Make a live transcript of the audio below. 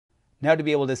Now, to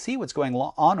be able to see what's going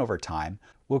on over time,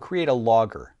 we'll create a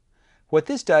logger. What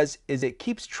this does is it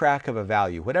keeps track of a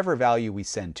value, whatever value we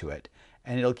send to it,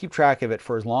 and it'll keep track of it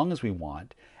for as long as we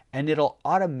want, and it'll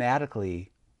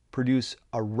automatically produce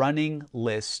a running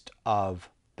list of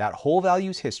that whole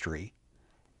value's history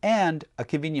and a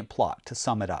convenient plot to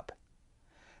sum it up.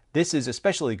 This is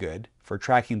especially good for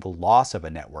tracking the loss of a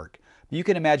network. You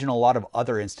can imagine a lot of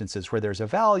other instances where there's a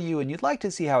value and you'd like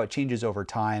to see how it changes over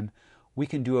time. We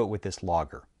can do it with this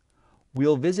logger.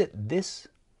 We'll visit this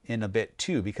in a bit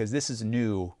too, because this is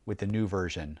new with the new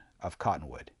version of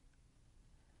Cottonwood.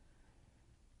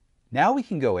 Now we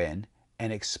can go in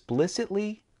and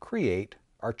explicitly create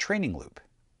our training loop.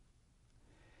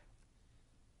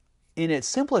 In its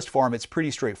simplest form, it's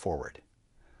pretty straightforward.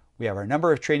 We have our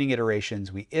number of training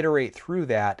iterations, we iterate through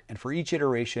that, and for each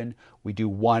iteration, we do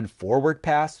one forward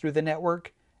pass through the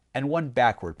network and one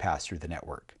backward pass through the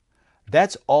network.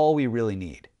 That's all we really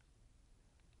need.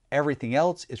 Everything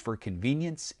else is for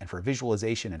convenience and for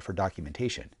visualization and for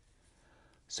documentation.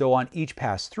 So on each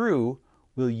pass through,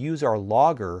 we'll use our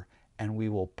logger and we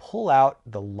will pull out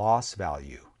the loss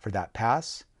value for that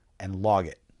pass and log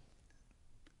it.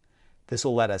 This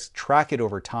will let us track it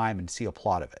over time and see a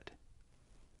plot of it.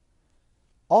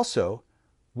 Also,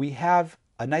 we have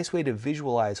a nice way to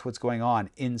visualize what's going on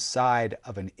inside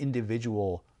of an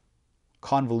individual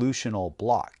convolutional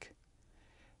block.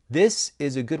 This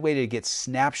is a good way to get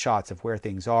snapshots of where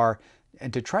things are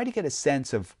and to try to get a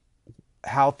sense of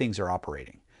how things are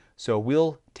operating. So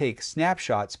we'll take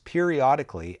snapshots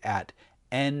periodically at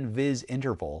n vis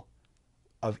interval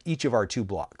of each of our two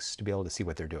blocks to be able to see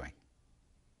what they're doing.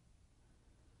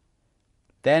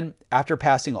 Then, after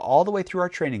passing all the way through our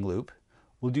training loop,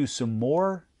 we'll do some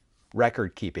more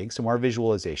record keeping, some more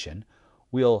visualization.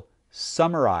 We'll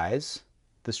summarize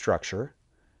the structure.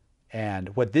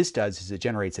 And what this does is it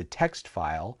generates a text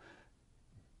file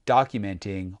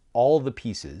documenting all the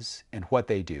pieces and what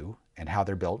they do and how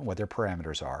they're built and what their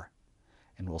parameters are.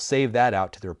 And we'll save that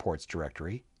out to the reports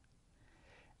directory.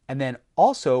 And then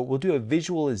also we'll do a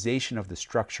visualization of the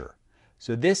structure.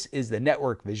 So this is the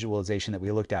network visualization that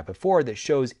we looked at before that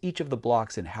shows each of the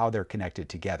blocks and how they're connected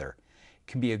together.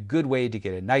 It can be a good way to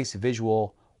get a nice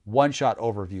visual, one-shot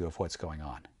overview of what's going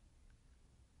on.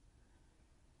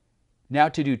 Now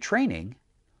to do training,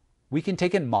 we can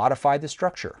take and modify the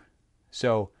structure.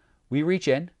 So we reach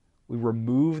in, we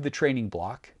remove the training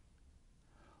block,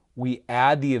 we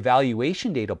add the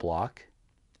evaluation data block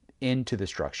into the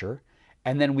structure,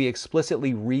 and then we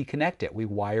explicitly reconnect it. We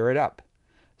wire it up.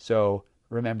 So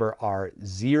remember, our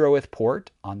 0th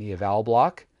port on the eval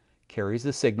block carries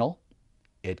the signal.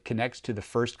 It connects to the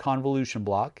first convolution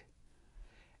block.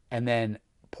 And then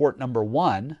port number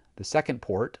 1, the second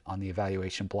port on the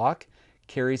evaluation block,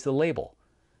 carries the label.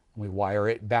 We wire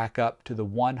it back up to the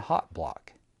 1 hot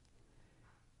block.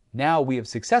 Now we have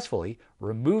successfully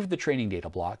removed the training data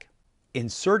block,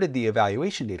 inserted the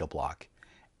evaluation data block,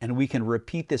 and we can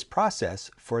repeat this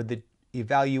process for the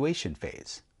evaluation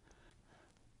phase.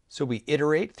 So we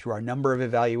iterate through our number of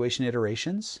evaluation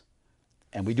iterations,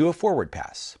 and we do a forward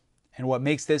pass. And what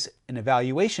makes this an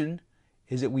evaluation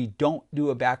is that we don't do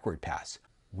a backward pass.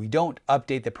 We don't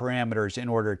update the parameters in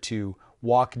order to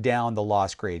walk down the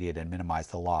loss gradient and minimize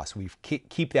the loss. We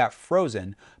keep that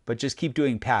frozen, but just keep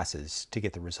doing passes to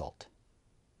get the result.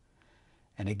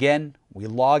 And again, we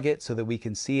log it so that we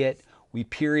can see it. We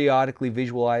periodically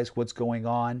visualize what's going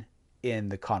on in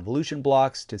the convolution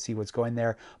blocks to see what's going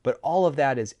there, but all of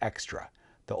that is extra.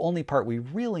 The only part we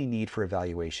really need for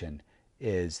evaluation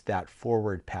is that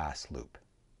forward pass loop.